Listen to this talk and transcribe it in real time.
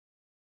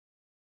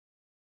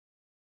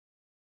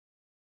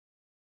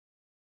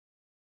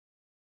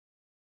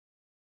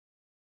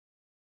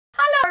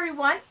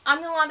everyone,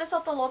 I'm Yolanda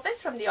Soto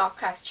Lopez from the All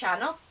Crafts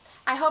channel.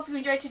 I hope you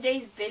enjoyed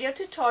today's video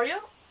tutorial.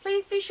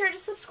 Please be sure to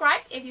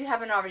subscribe if you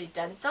haven't already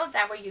done so.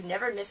 That way you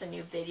never miss a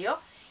new video.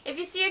 If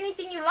you see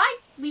anything you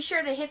like, be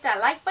sure to hit that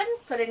like button,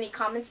 put any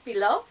comments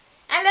below,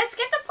 and let's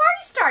get the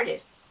party started.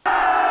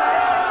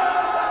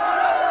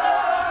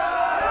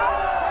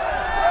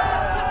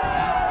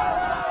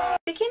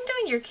 Begin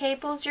doing your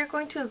cables. You're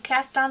going to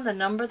cast on the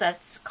number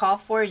that's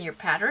called for in your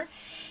pattern.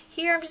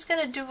 Here I'm just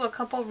going to do a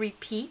couple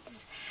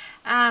repeats.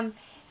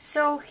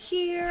 So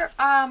here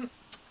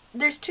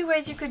there's two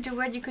ways you could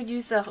do it. You could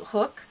use a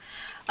hook.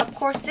 Of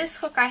course, this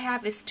hook I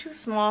have is too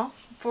small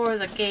for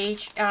the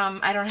gauge.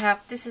 I don't have,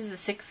 this is a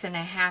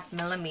 6.5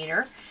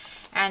 millimeter,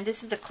 and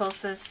this is the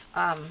closest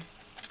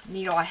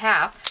needle I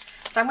have.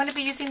 So I'm going to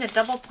be using the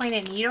double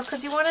pointed needle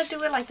because you want to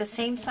do it like the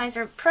same size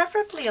or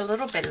preferably a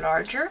little bit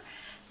larger,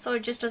 so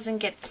it just doesn't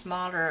get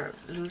small or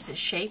lose its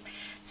shape.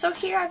 So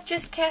here I've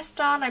just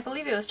cast on, I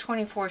believe it was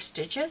 24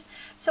 stitches.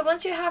 So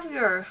once you have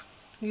your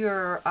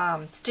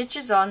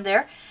stitches on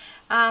there,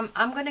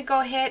 I'm going to go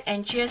ahead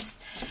and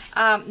just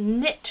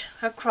knit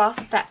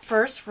across that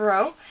first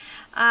row.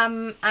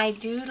 I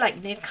do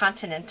like knit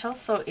continental,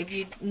 so if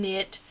you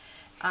knit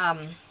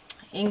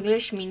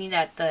English, meaning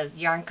that the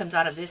yarn comes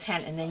out of this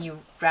hand and then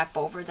you wrap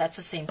over, that's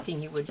the same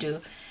thing you would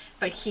do.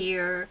 But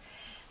here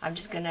I'm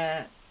just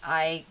gonna,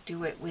 I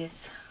do it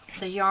with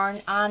the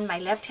yarn on my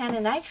left hand,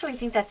 and I actually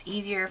think that's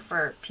easier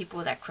for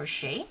people that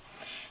crochet.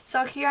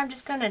 So here I'm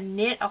just gonna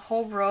knit a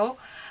whole row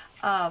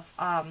of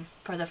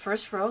for the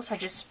first row. So I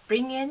just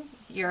bring in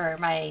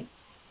my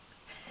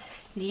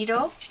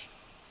needle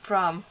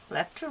from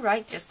left to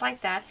right, just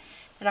like that.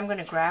 Then I'm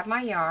gonna grab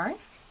my yarn,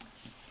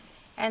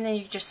 and then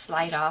you just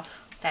slide off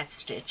that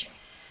stitch.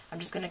 I'm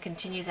just going to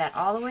continue that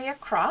all the way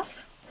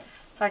across.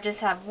 So I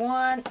just have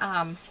one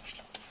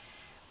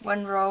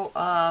row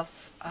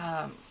of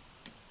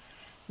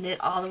knit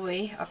all the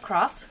way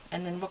across,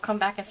 and then we'll come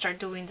back and start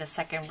doing the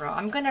second row.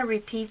 I'm going to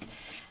repeat.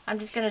 I'm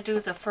just going to do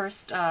the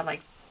first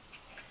like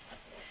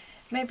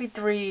maybe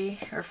 3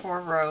 or 4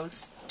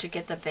 rows to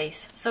get the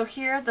base. So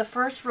here the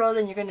first row,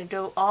 then you're going to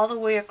do all the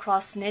way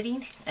across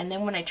knitting, and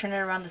then when I turn it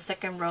around the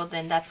second row,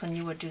 then that's when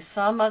you would do,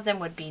 some of them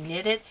would be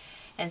knitted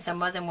and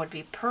some of them would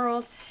be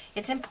purled.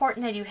 It's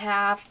important that you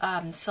have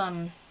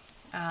some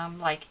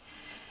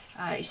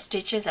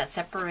stitches that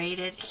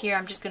separated. Here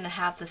I'm just going to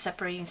have the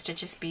separating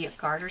stitches be a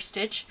garter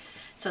stitch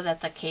so that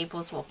the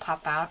cables will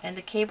pop out, and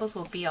the cables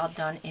will be all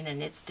done in a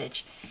knit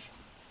stitch.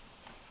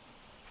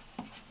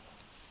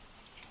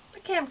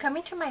 Okay, I'm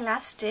coming to my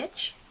last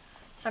stitch,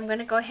 so I'm going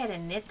to go ahead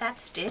and knit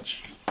that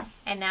stitch,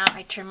 and now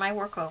I turn my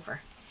work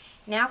over.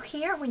 Now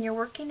here, when you're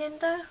working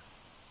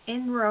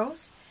in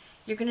rows,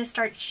 you're going to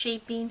start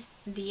shaping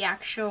the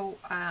actual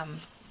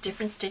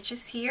different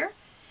stitches here.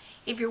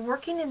 If you're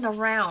working in the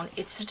round,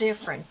 it's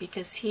different,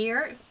 because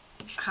here,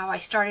 how I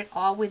started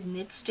all with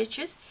knit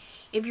stitches,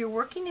 if you're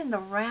working in the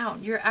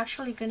round, you're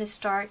actually going to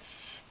start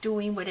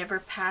doing whatever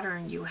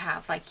pattern you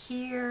have. Like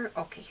here,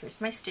 okay,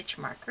 here's my stitch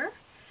marker,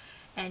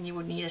 and you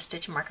would need a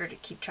stitch marker to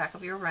keep track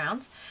of your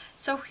rounds.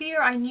 So here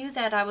I knew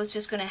that I was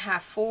just going to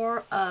have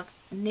 4 of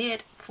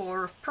knit,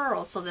 4 of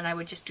purl, so then I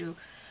would just do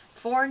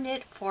 4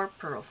 knit, 4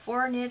 purl,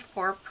 4 knit,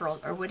 4 purl,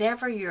 or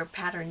whatever your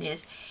pattern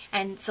is.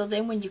 And so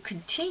then when you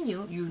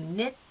continue, you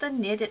knit the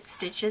knitted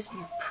stitches,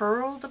 you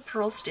purl the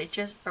purl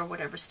stitches, or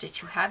whatever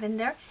stitch you have in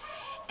there,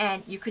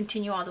 and you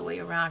continue all the way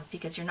around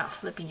because you're not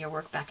flipping your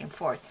work back and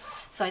forth.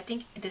 So I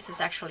think this is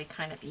actually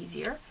kind of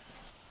easier.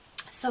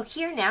 So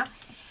here now,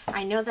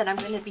 I know that I'm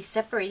going to be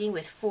separating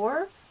with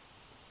 4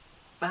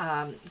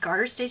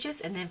 garter stitches,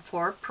 and then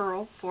 4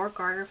 purl, 4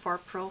 garter, 4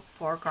 purl,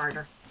 4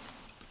 garter.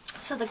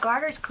 So the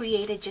garter is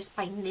created just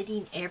by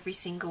knitting every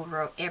single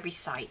row, every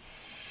side.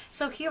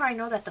 So here I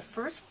know that the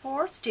first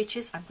 4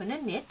 stitches I'm going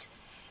to knit,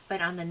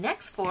 but on the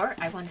next 4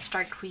 I want to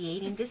start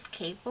creating this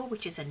cable,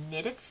 which is a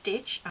knitted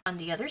stitch on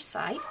the other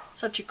side.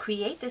 So to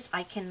create this,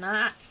 I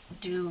cannot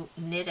do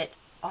knitted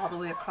all the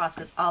way across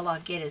because all I'll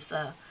get is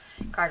a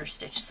garter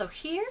stitch. So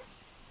here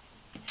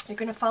you're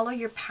going to follow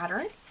your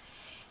pattern.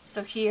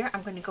 So here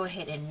I'm going to go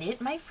ahead and knit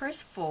my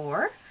first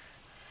 4.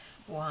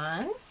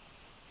 1,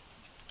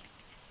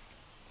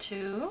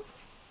 2,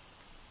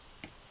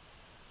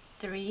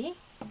 3,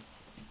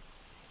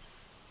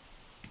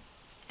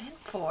 and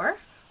 4.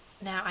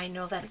 Now I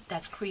know that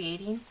that's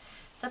creating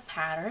the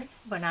pattern.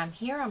 When I'm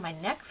here on my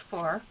next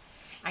 4,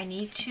 I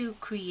need to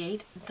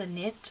create the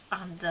knit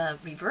on the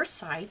reverse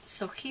side.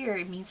 So here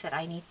it means that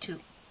I need to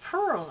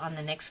purl on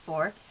the next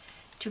 4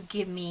 to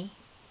give me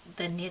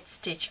the knit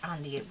stitch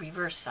on the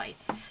reverse side.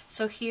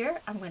 So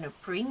here I'm going to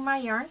bring my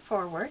yarn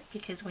forward,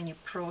 because when you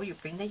purl, you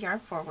bring the yarn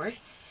forward.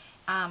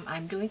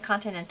 I'm doing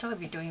continental.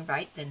 If you're doing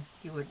right, then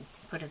you would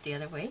put it the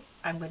other way.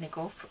 I'm going to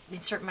go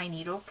insert my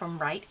needle from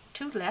right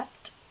to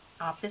left,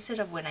 opposite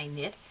of when I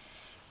knit.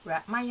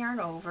 Wrap my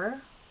yarn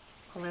over,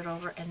 pull it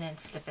over, and then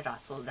slip it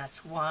off. So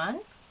that's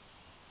 1.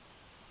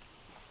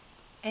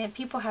 And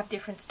people have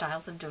different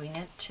styles of doing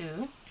it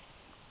too.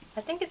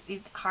 I think it's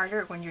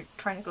harder when you're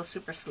trying to go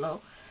super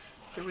slow.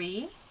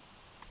 3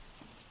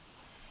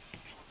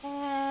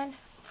 and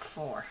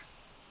 4.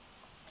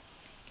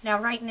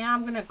 Now right now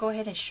I'm going to go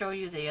ahead and show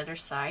you the other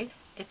side.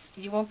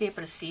 You won't be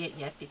able to see it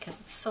yet because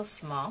it's so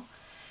small,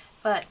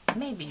 but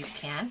maybe you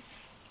can.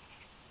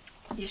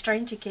 You're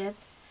starting to get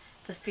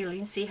the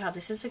feeling. See how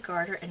this is a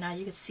garter, and now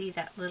you can see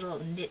that little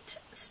knit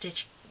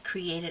stitch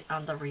created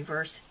on the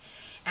reverse.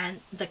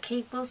 And the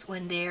cables,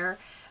 when they're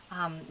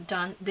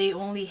done, they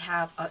only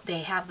have they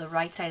have the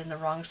right side and the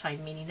wrong side,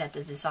 meaning that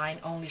the design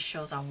only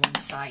shows on one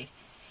side.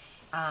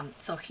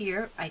 So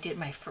here I did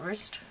my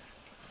first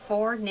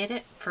 4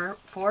 knitted for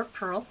 4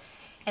 purl,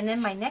 and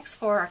then my next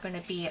 4 are going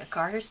to be a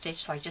garter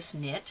stitch. So I just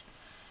knit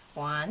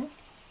 1,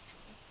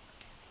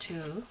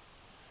 2,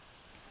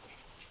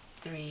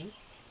 3,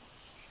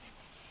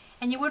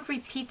 and you would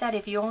repeat that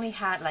if you only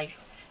had like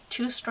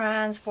 2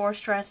 strands, 4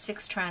 strands,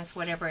 6 strands,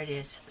 whatever it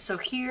is. So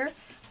here,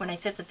 when I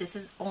said that this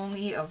is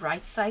only a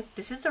right side,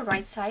 this is the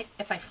right side.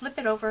 If I flip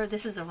it over,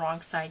 this is the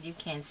wrong side. You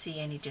can't see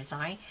any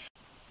design.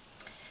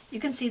 You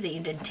can see the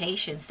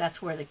indentations.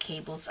 That's where the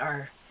cables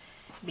are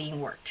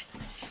being worked.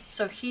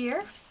 So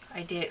here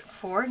I did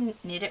 4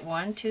 knitted,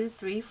 1, 2,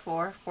 3,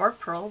 4, 4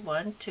 purl,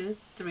 1, 2,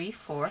 3,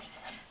 4,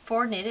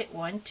 4 knitted,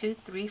 1, 2,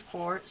 3,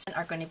 4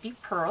 are going to be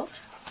purled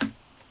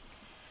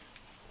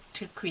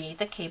to create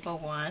the cable.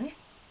 1,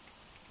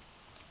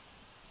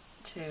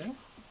 2,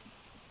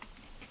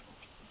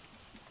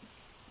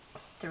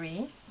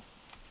 3,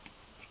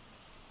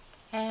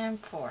 and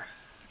 4.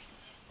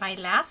 My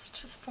last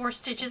 4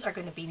 stitches are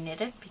going to be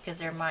knitted because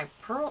they're my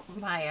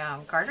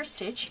garter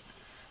stitch.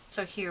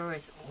 So here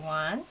is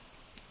 1,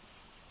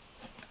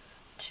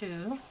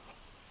 2,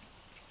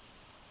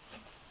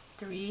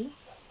 3,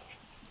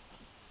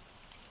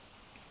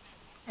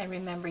 and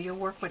remember, you'll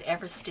work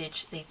whatever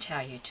stitch they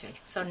tell you to.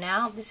 So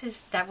now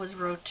that was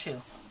row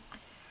 2.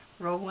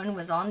 Row 1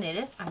 was all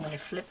knitted. I'm going to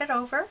flip it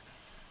over.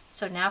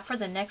 So now for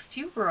the next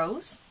few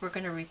rows, we're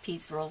going to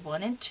repeat row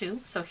 1 and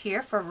 2. So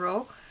here for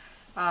row,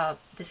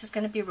 this is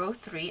going to be row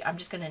 3. I'm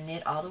just going to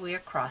knit all the way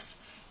across.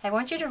 I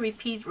want you to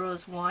repeat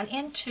rows 1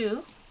 and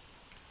 2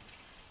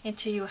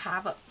 until you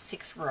have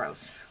 6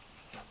 rows.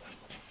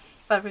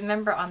 But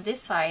remember, on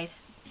this side,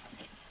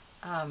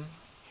 on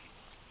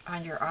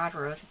your odd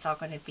rows, it's all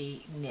going to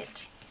be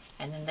knit.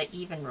 And then the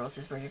even rows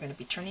is where you're going to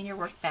be turning your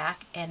work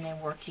back and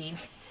then working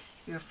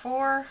your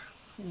 4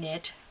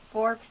 knit,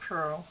 4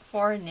 purl,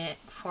 4 knit,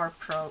 4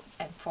 purl,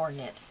 and 4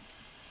 knit.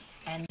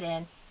 And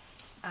then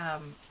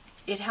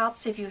it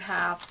helps if you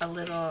have a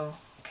little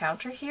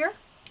counter here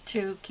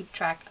to keep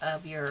track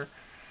of your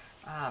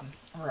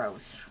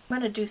rows. I'm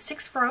going to do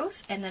 6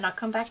 rows, and then I'll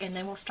come back and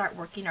then we'll start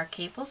working our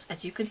cables.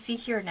 As you can see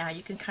here now,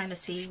 you can kind of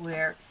see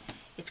where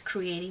it's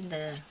creating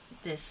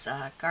this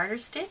garter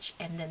stitch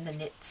and then the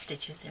knit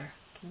stitches there.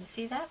 Can you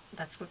see that?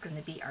 That's what's going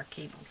to be our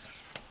cables.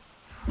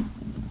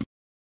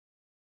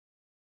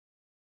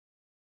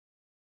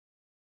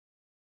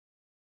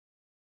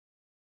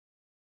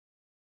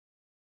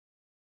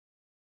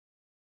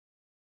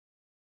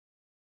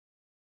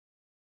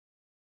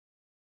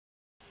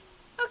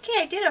 Okay,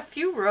 I did a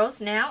few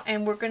rows now,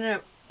 and we're going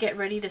to get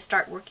ready to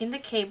start working the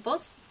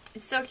cables.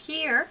 So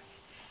here,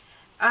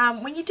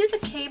 when you do the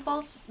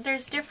cables,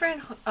 there's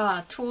different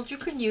tools you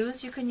can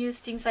use. You can use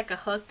things like a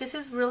hook. This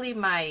is really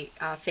my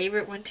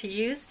favorite one to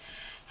use.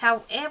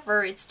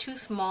 However, it's too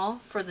small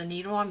for the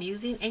needle I'm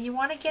using, and you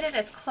want to get it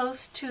as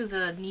close to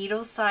the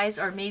needle size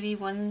or maybe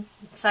one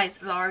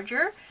size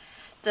larger,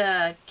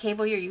 the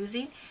cable you're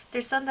using.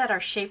 There's some that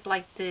are shaped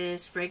like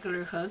this,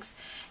 regular hooks.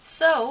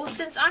 So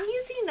since I'm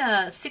using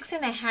a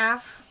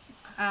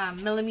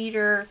 6.5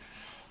 millimeter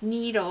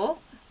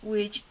needle,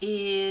 which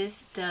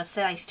is the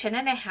size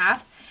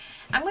 10.5,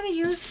 I'm going to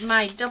use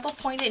my double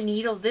pointed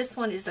needle. This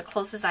one is the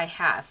closest I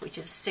have, which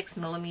is 6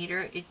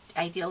 millimeter. It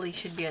ideally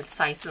should be a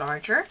size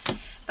larger,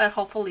 but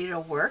hopefully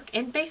it'll work.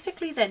 And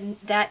basically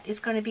that is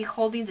going to be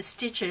holding the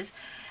stitches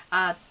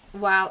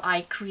while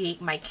I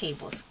create my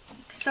cables.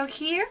 So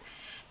here,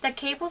 the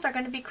cables are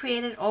going to be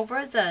created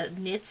over the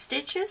knit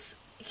stitches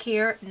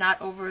here, not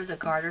over the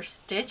garter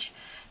stitch.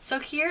 So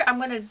here I'm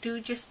going to do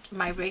just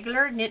my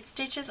regular knit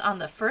stitches on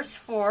the first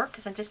 4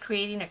 because I'm just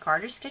creating a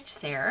garter stitch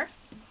there.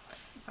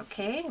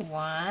 Okay,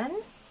 1,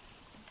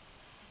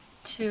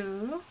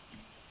 2,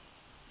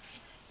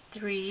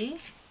 3,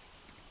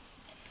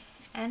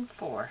 and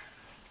 4.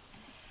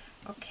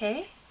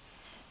 Okay,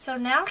 so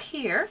now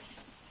here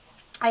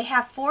I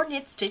have 4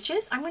 knit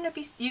stitches. I'm going to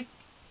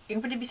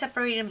be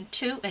separating them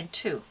 2 and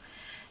 2.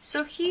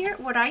 So here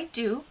what I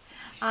do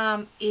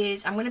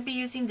is I'm going to be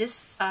using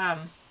this a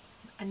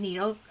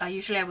needle.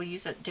 Usually I would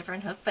use a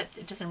different hook, but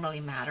it doesn't really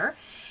matter.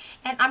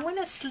 And I'm going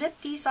to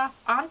slip these off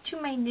onto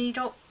my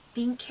needle,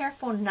 being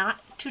careful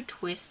not to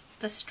twist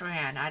the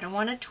strand. I don't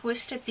want to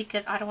twist it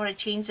because I don't want to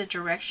change the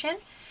direction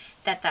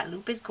that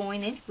loop is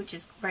going in, which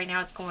is right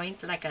now it's going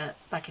like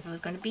if it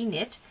was going to be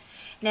knit.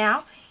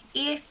 Now,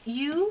 if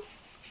you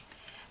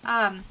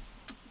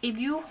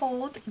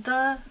hold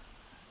the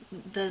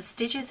the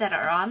stitches that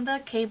are on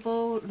the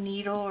cable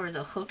needle or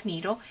the hook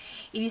needle,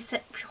 if you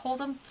hold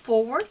them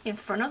forward in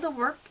front of the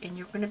work, and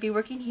you're going to be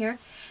working here,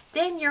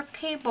 then your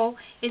cable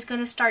is going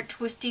to start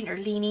twisting or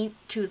leaning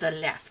to the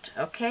left,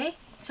 okay?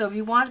 So if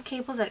you want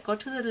cables that go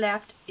to the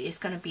left, it's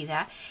going to be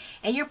that.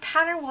 And your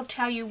pattern will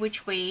tell you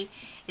which way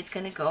it's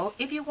going to go.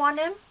 If you want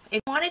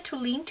it to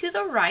lean to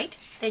the right,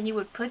 then you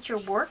would put your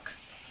work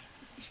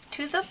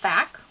to the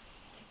back,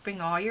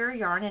 bring all your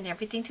yarn and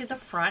everything to the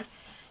front.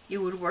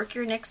 You would work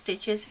your next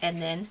stitches,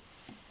 and then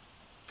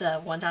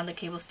the ones on the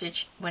cable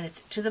stitch, when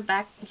it's to the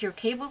back, your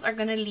cables are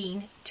going to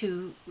lean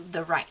to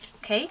the right,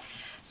 okay?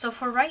 So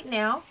for right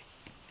now,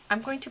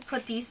 I'm going to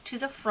put these to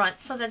the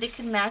front so that it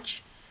can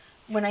match.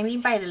 What I mean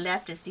by the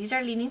left is these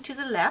are leaning to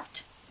the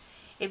left.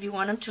 If you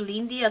want them to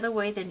lean the other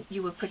way, then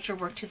you would put your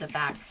work to the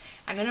back.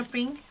 I'm going to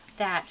bring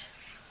that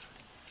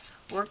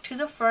work to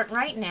the front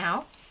right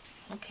now,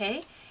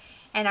 okay?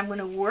 And I'm going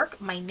to work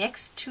my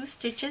next 2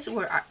 stitches,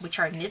 which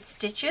are knit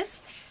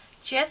stitches,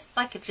 just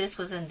like if this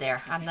was in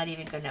there. I'm not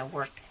even going to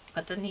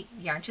put the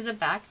yarn to the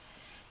back.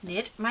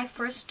 Knit my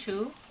first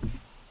 2,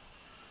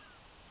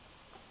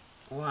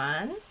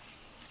 1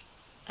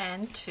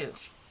 and 2.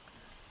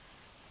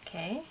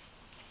 Okay.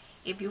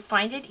 If you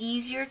find it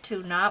easier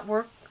to not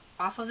work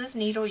off of this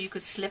needle, you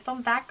could slip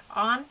them back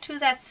onto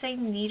that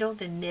same needle,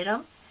 then knit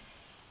them.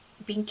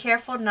 Being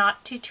careful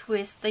not to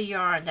twist the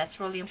yarn. That's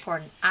really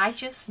important. I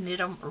just knit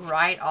them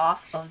right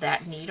off of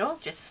that needle.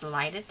 Just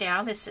slide it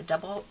down. It's a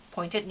double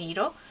pointed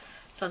needle.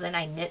 So then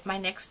I knit my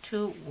next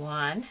 2,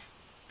 1.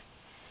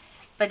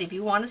 But if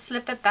you want to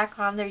slip it back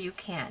on there, you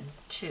can,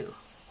 2.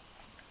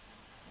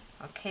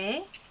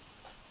 Okay.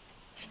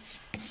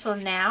 So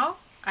now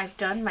I've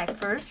done my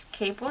first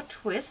cable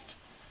twist.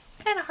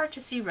 Kind of hard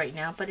to see right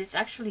now, but it's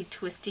actually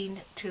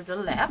twisting to the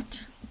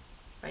left,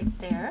 right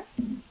there.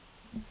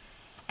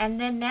 And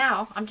then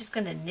now I'm just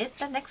going to knit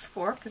the next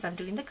 4 because I'm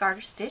doing the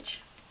garter stitch.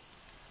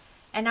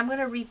 And I'm going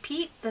to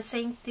repeat the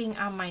same thing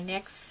on my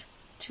next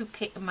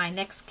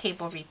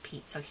cable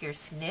repeat. So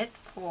here's knit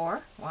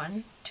 4,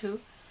 1, 2,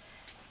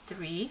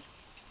 3,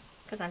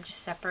 because I'm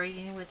just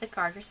separating it with the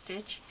garter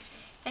stitch.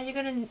 And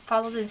you're going to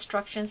follow the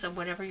instructions of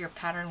whatever your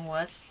pattern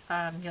was.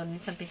 You'll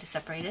need something to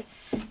separate it.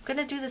 I'm going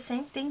to do the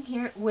same thing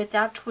here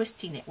without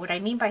twisting it. What I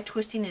mean by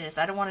twisting it is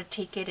I don't want to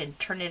take it and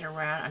turn it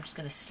around. I'm just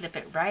going to slip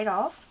it right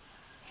off.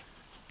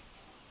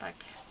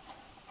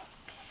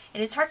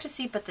 And it's hard to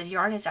see, but the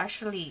yarn is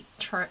actually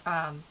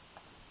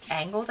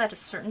angled at a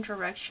certain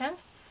direction.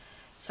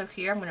 So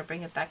here I'm going to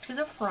bring it back to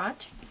the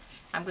front.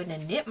 I'm going to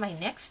knit my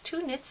next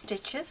 2 knit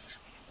stitches.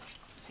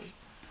 Let's see,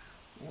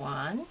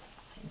 1.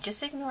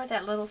 Just ignore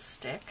that little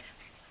stick,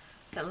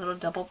 that little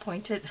double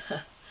pointed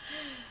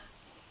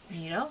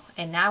needle.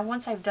 And now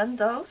once I've done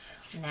those,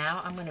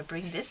 now I'm going to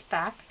bring this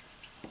back.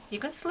 You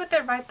can slip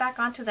it right back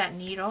onto that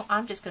needle.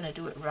 I'm just going to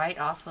do it right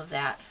off of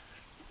that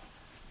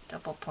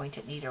double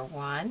pointed needle.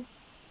 1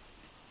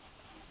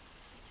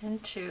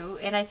 and 2.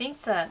 And I think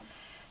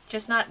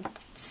just not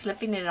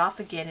slipping it off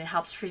again, it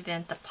helps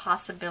prevent the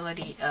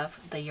possibility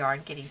of the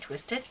yarn getting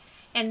twisted.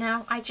 And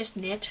now I just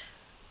knit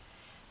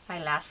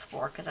my last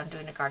 4 because I'm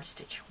doing a garter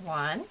stitch.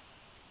 1,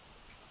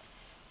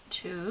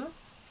 2,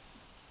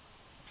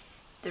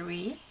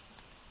 3,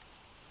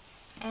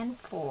 and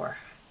 4.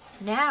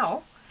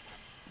 Now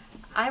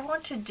I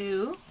want to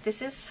do,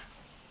 this is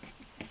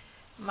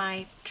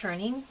my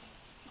turning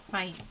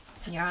my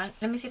yarn.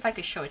 Let me see if I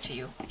could show it to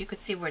you. You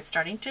could see where it's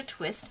starting to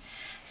twist.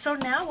 So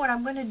now what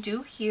I'm going to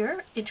do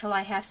here until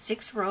I have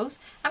 6 rows,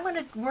 I'm going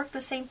to work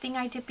the same thing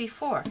I did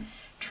before.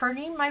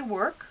 Turning my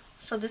work.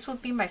 So this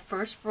would be my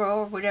first row,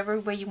 or whatever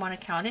way you want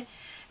to count it.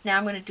 Now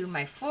I'm going to do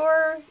my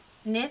 4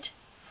 knit,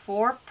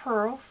 4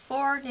 purl,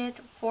 4 knit,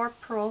 4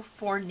 purl,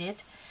 4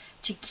 knit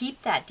to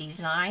keep that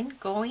design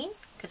going,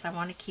 because I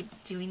want to keep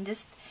doing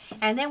this.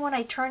 And then when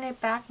I turn it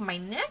back, my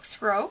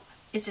next row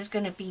is just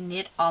going to be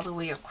knit all the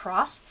way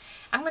across.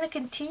 I'm going to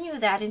continue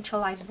that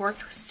until I've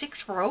worked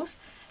 6 rows.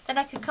 Then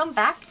I can come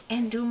back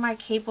and do my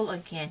cable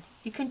again.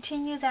 You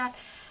continue that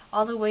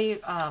all the way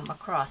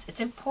across.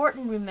 It's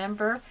important,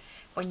 remember,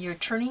 when you're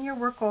turning your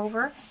work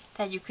over,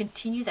 that you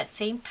continue that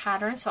same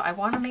pattern. So I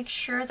want to make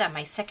sure that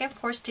my second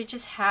 4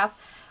 stitches have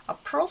a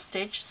purl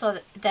stitch so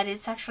that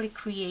it's actually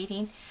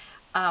creating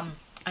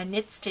a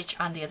knit stitch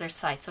on the other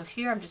side. So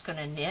here I'm just going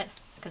to knit,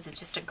 because it's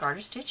just a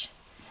garter stitch,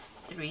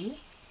 3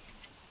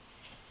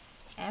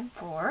 and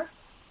 4,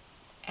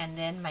 and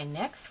then my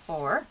next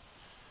 4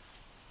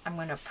 I'm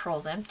going to purl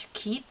them to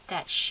keep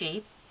that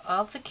shape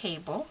of the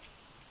cable.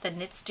 The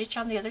knit stitch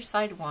on the other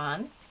side,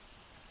 1,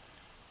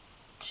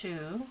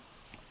 2,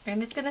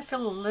 and it's going to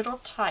feel a little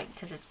tight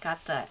because it's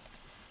got that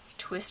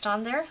twist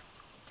on there,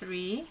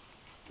 3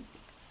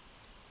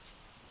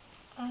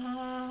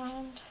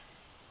 and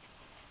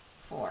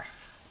 4.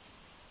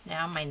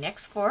 Now my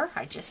next 4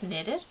 I just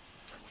knitted,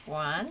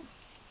 1,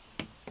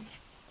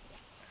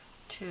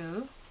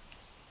 2,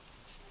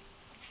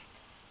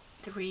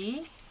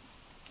 3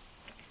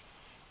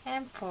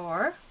 and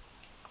 4.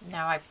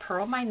 Now I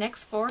purl my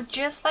next 4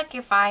 just like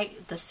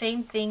the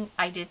same thing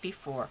I did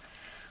before.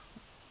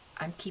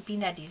 I'm keeping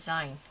that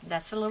design.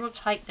 That's a little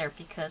tight there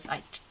because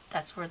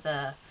that's where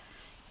the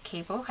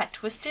cable had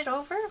twisted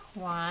over.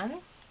 1,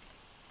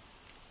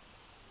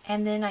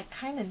 and then I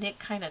kind of knit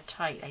kind of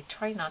tight. I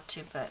try not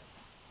to, but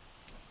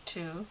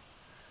 2,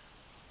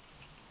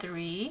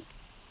 3,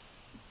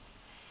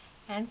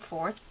 and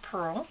 4th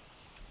purl.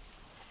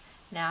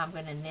 Now I'm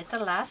going to knit the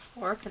last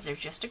 4 because they're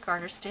just a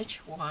garter stitch.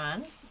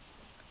 1,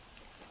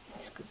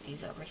 let's scoop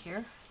these over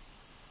here.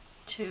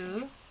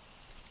 2,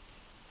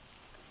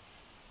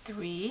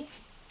 3,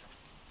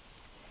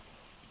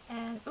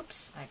 and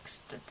oops, I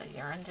split the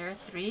yarn there.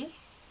 3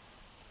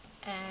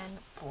 and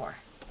 4.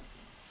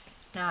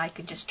 Now I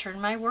could just turn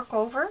my work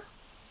over.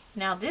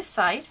 Now this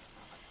side,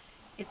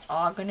 it's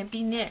all going to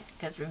be knit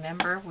because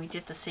remember we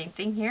did the same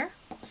thing here.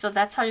 So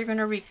that's how you're going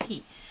to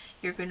repeat.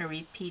 You're going to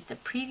repeat the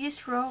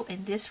previous row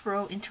and this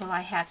row until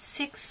I have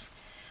 6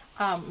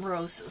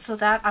 rows. So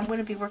that I'm going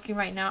to be working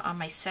right now on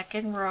my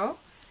 2nd row.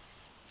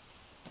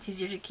 It's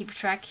easier to keep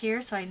track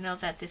here, so I know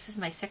that this is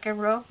my 2nd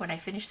row. When I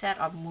finish that,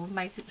 I'll move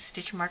my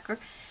stitch marker.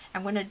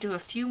 I'm going to do a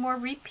few more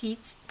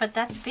repeats, but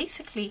that's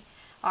basically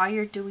all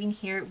you're doing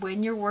here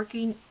when you're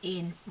working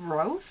in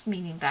rows,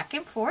 meaning back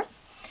and forth.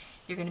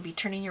 You're going to be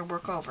turning your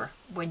work over.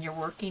 When you're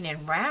working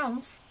in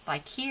rounds,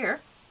 like here,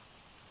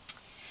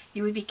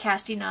 you would be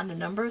casting on the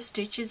number of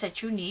stitches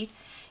that you need.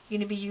 You're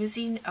going to be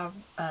using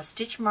a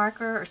stitch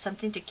marker or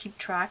something to keep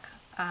track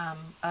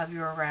of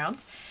your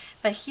rounds.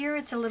 But here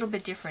it's a little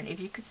bit different.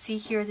 If you could see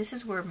here, this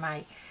is where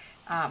my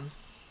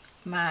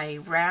my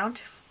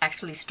round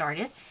actually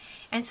started.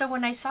 And so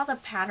when I saw the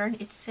pattern,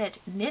 it said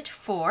knit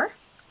 4,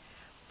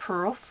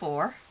 purl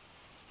 4,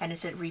 and it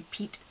said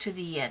repeat to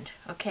the end.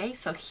 Okay,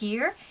 so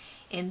here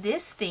in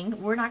this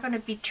thing, we're not going to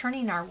be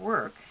turning our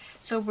work.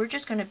 So we're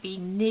just going to be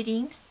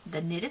knitting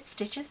the knitted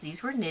stitches.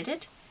 These were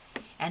knitted.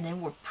 And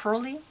then we're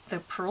purling the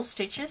purl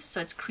stitches.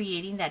 So it's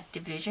creating that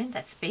division,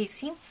 that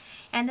spacing.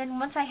 And then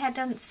once I had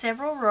done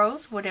several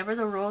rows, whatever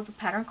the row the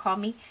pattern called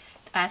me,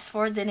 asked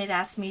for, then it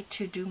asked me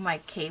to do my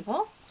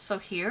cable. So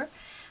here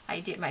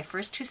I did my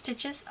first 2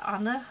 stitches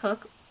on the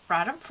hook,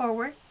 brought them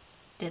forward,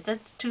 did the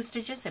 2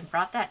 stitches and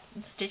brought that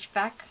stitch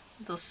back,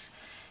 those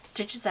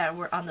stitches that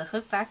were on the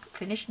hook back,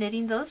 finished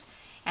knitting those,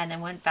 and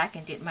then went back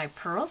and did my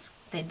purls,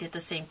 then did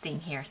the same thing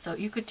here. So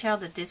you could tell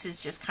that this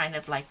is just kind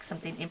of like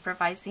something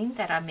improvising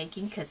that I'm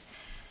making because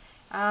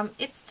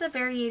it's the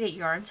variated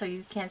yarn, so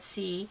you can't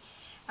see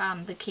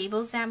the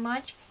cables that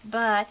much,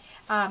 but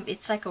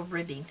it's like a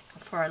ribbing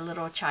for a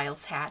little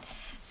child's hat.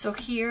 So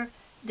here,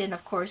 then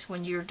of course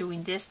when you're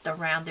doing this, the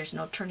round, there's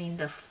no turning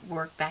the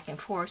work back and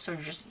forth, so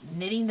you're just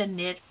knitting the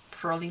knit,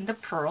 purling the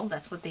purl.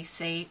 That's what they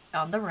say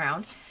on the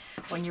round.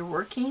 When you're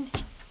working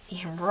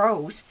in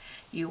rows,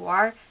 you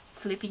are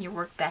flipping your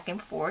work back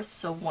and forth,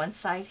 so one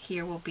side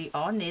here will be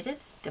all knitted,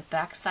 the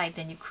back side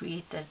then you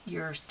create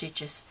your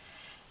stitches.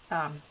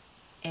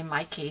 In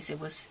my case it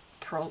was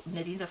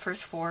knitting the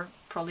first 4,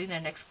 purling the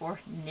next 4,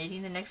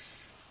 knitting the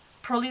next,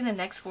 purling the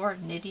next 4,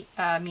 knitting,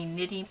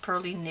 knitting,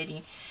 purling,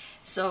 knitting.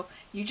 So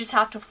you just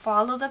have to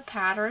follow the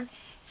pattern.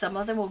 Some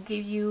of them will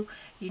give you,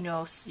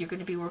 you're going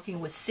to be working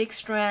with 6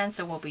 strands,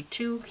 and will be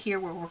 2. Here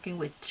we're working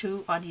with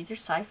 2 on either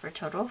side for a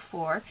total of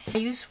 4. I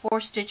use 4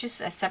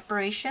 stitches as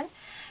separation,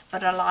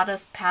 but a lot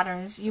of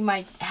patterns you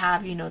might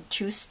have,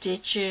 2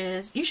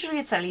 stitches. Usually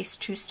it's at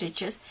least 2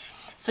 stitches.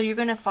 So you're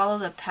going to follow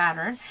the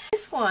pattern.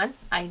 This one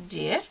I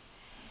did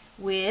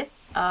with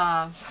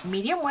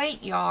medium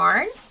weight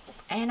yarn,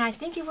 and I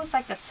think it was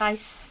like a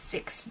size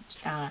 6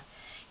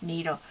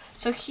 needle.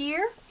 So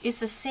here is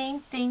the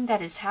same thing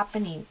that is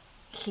happening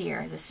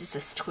here. This is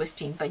just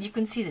twisting, but you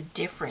can see the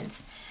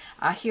difference.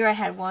 Here I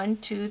had 1,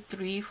 2,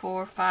 3,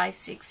 4, 5,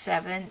 6,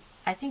 7.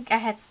 I think I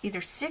had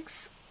either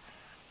 6.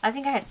 I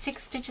think I had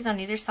 6 stitches on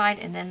either side,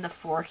 and then the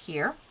 4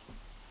 here.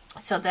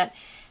 So that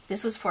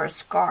this was for a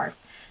scarf.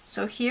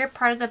 So here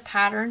part of the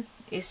pattern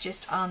is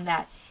just on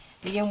that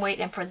medium weight,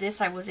 and for this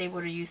I was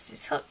able to use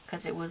this hook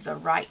because it was the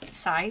right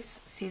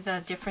size. See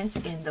the difference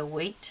in the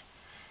weight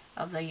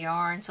of the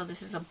yarn? So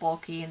this is a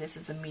bulky and this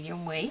is a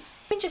medium weight. You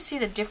can just see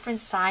the different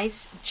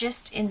size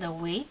just in the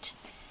weight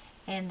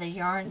and the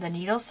yarn, the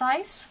needle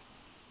size.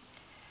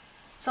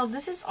 So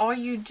this is all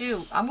you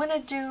do. I'm going to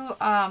do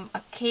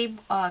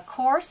a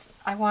course.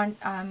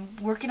 I'm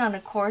working on a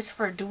course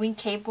for doing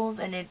cables,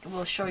 and it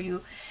will show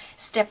you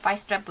step by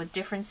step with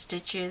different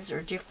stitches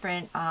or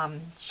different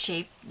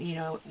shape,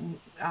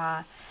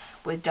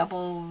 with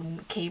double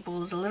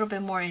cables, a little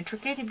bit more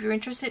intricate. If you're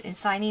interested in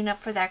signing up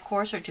for that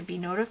course or to be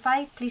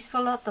notified, please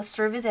fill out the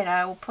survey that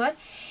I will put.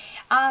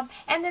 And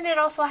then it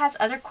also has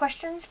other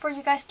questions for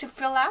you guys to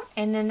fill out,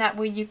 and then that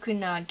way you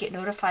can get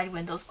notified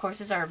when those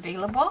courses are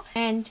available.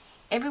 And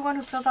everyone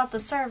who fills out the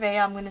survey,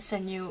 I'm going to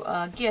send you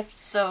a gift,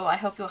 so I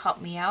hope you'll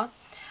help me out.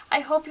 I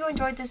hope you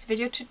enjoyed this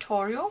video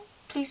tutorial.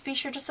 Please be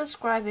sure to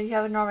subscribe if you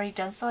haven't already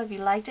done so. If you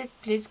liked it,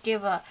 please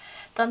give a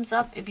thumbs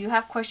up. If you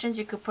have questions,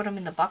 you could put them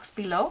in the box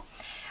below.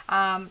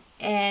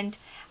 And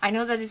I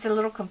know that it's a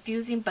little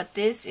confusing, but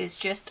this is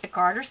just a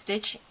garter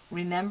stitch.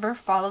 Remember,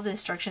 follow the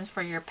instructions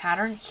for your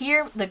pattern.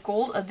 Here, the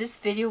goal of this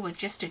video was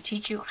just to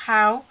teach you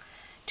how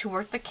to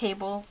work the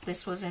cable.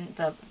 This wasn't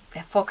the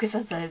focus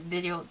of the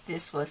video,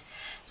 this was.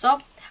 So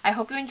I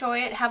hope you enjoy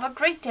it. Have a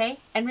great day,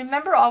 and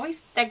remember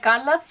always that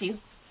God loves you.